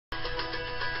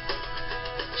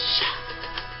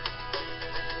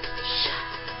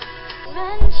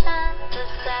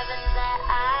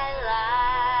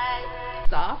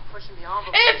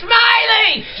It's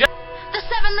Miley! The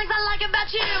 7 things I like about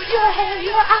you. Your hair,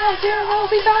 your eyes, your whole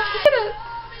body.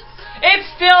 It's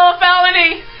still a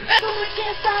felony!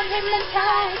 Yes, I'm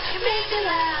hypnotized. You make me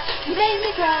laugh, you make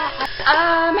me cry.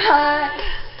 I'm hot.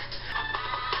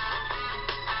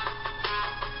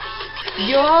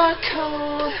 You're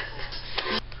cold.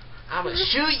 I'ma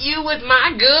shoot you with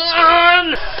my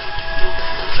gun!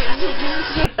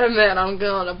 And then I'm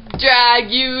gonna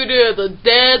drag you to the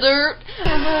desert.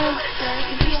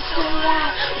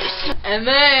 And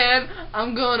then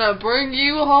I'm gonna bring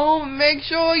you home and make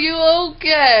sure you're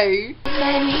okay.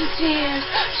 Many tears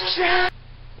to drown.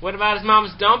 What about his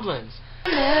mom's dumplings?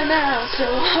 So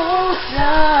hold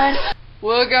on.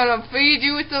 We're gonna feed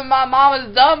you some of my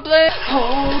mama's dumplings.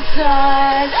 Hold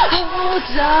on,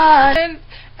 hold on.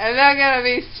 And they're gonna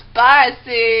be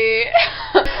spicy.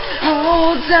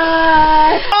 Hold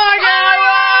on. Oh my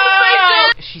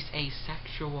god! She's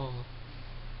asexual.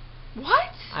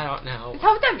 What? I don't know. Is that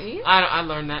what that means? I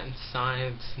learned that in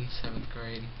science in 7th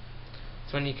grade.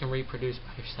 It's when you can reproduce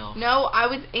by yourself. No, I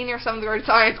was in your 7th grade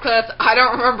science class. I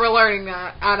don't remember learning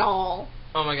that at all.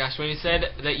 Oh my gosh, when you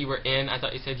said that you were in, I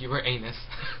thought you said you were anus.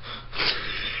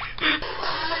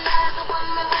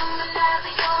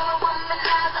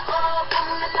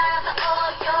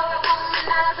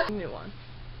 New one.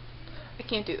 I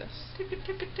can't do this.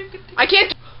 I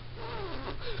can't.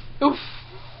 Oof.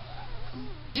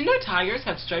 Do you know tigers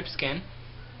have striped skin?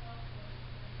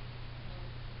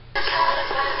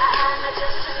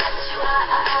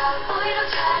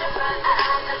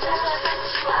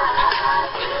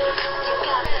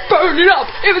 Burn it up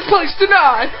in this place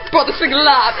tonight. Brother, sing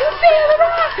alive. You feel it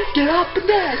right. Get up and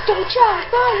dance. Don't try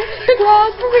to fight it. Big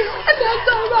love for real. And that's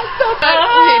all right stuff.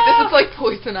 Wait, this is like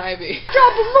Poison Ivy.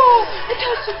 Drop them more and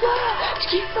touch the ground. To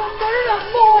keep on burning up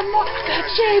more and more. Got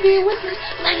JB with me,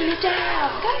 laying it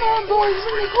down. Come on, boys,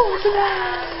 really cool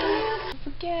tonight.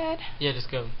 Forget. Yeah, just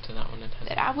go to that one.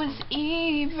 That I was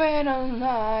even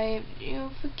alive.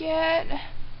 You forget.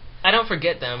 I don't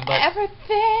forget them, but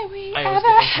everything we I always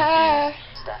ever get had.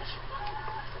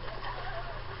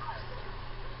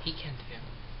 He can do.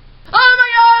 Oh my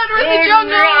god, we're in the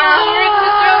jungle! We're in the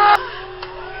jungle!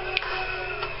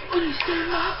 When you see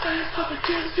my face, hope it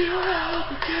gives you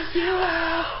out, it gives you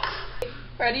out.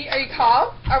 Ready? Are you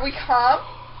calm? Are we calm?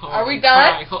 Are we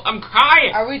done? I'm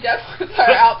crying! Are we done with our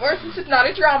outburst? This is not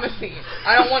a drama scene.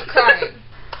 I don't want crying.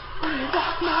 When you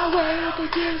walk my way, hope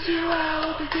it gives you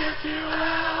out, it gives you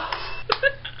out.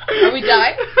 Are we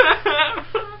done?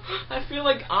 I feel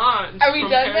like Aunt. Are we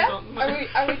done now?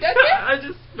 Are we done now? I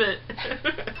just spit.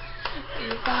 You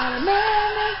got a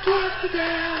man that gives you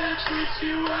down and treats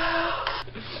you well.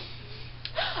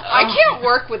 I can't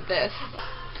work with this.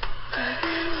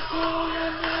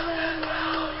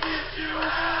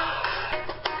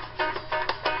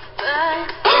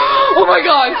 Oh my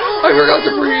god! I forgot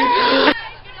to breathe.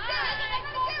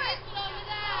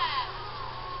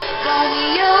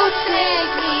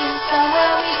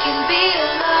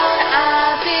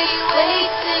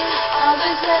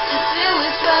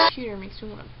 Computer makes me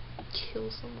want to kill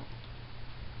someone.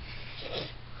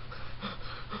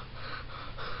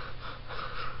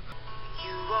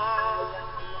 You are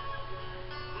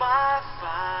my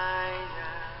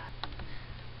fire.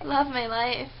 Love my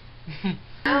life.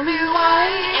 Tell me why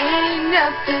ain't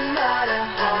nothing but a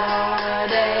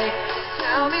heartache.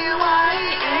 Tell me why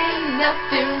ain't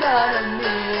nothing but a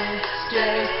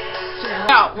mystery.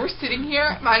 Now we're sitting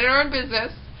here minding our own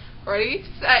business. Ready,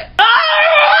 set.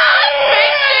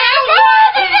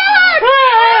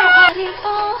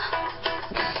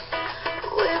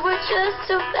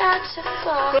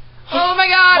 Oh my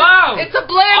god! Wow. It's a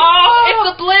blimp! Oh. It's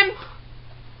a blimp!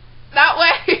 That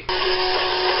way!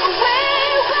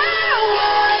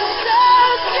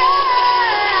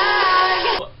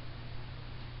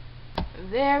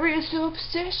 Very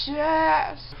superstitious.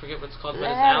 I forget what it's called, but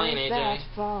it's Allie and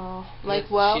AJ. Like,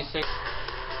 well, She sings.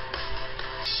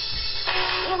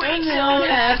 we don't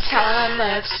have time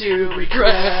left to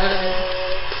regret.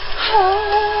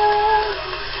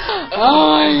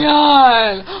 Oh my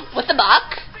god! What the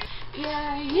buck?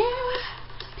 Yeah, you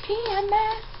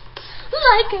PMS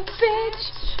like a bitch.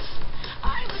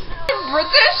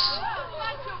 British?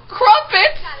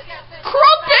 Crumpets?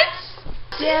 Crumpets?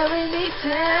 Staring me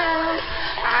down.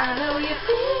 I know you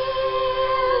feel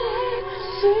it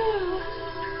too.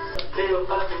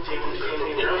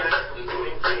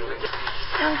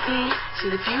 Selfie to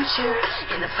the future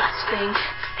in the flash thing.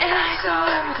 And I saw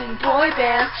everything, boy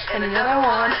band, and another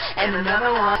one, and another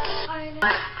one,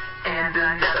 and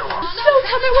another one. So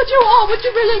tell me what you want, what you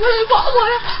really, really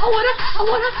want. I wanna,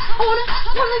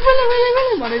 really, really,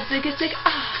 really wanna zig a zig.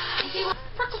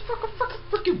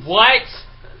 frickin'. What?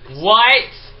 What?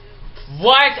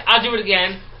 What? I'll do it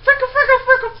again.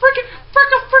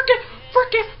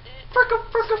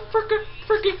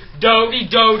 Frickin'. Dody,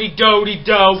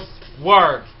 do.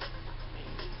 Word.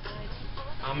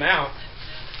 I'm out.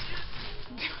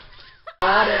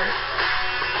 Daughter.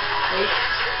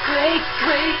 Great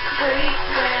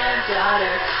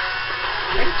granddaughter.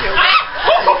 Thanks, Joe.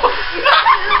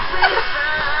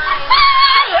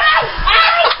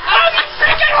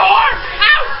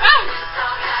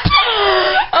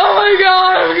 Oh my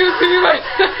God, I'm gonna see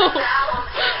myself.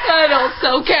 I don't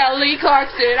sell Kelly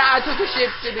Clarkson. I took a ship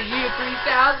to the year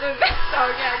 3000. So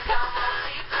yeah.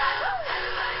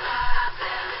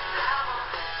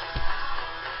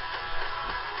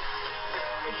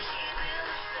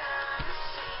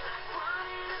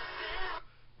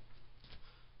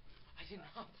 I did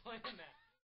not plan that.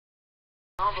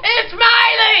 It's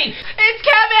Miley! It's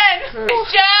Kevin!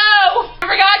 It's Joe! I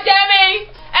forgot Demi!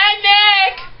 And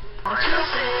Nick!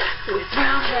 With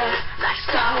brown hair, like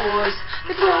Star Wars.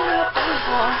 They blow up on the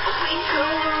floor. We go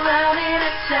around in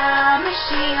a time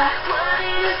machine. Like what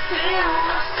in a film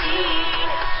scene.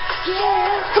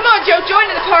 Yeah. Come on, Joe, join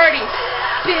the party.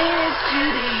 Been to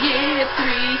the year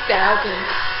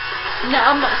 3000.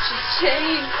 Not much has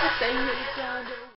changed. The same as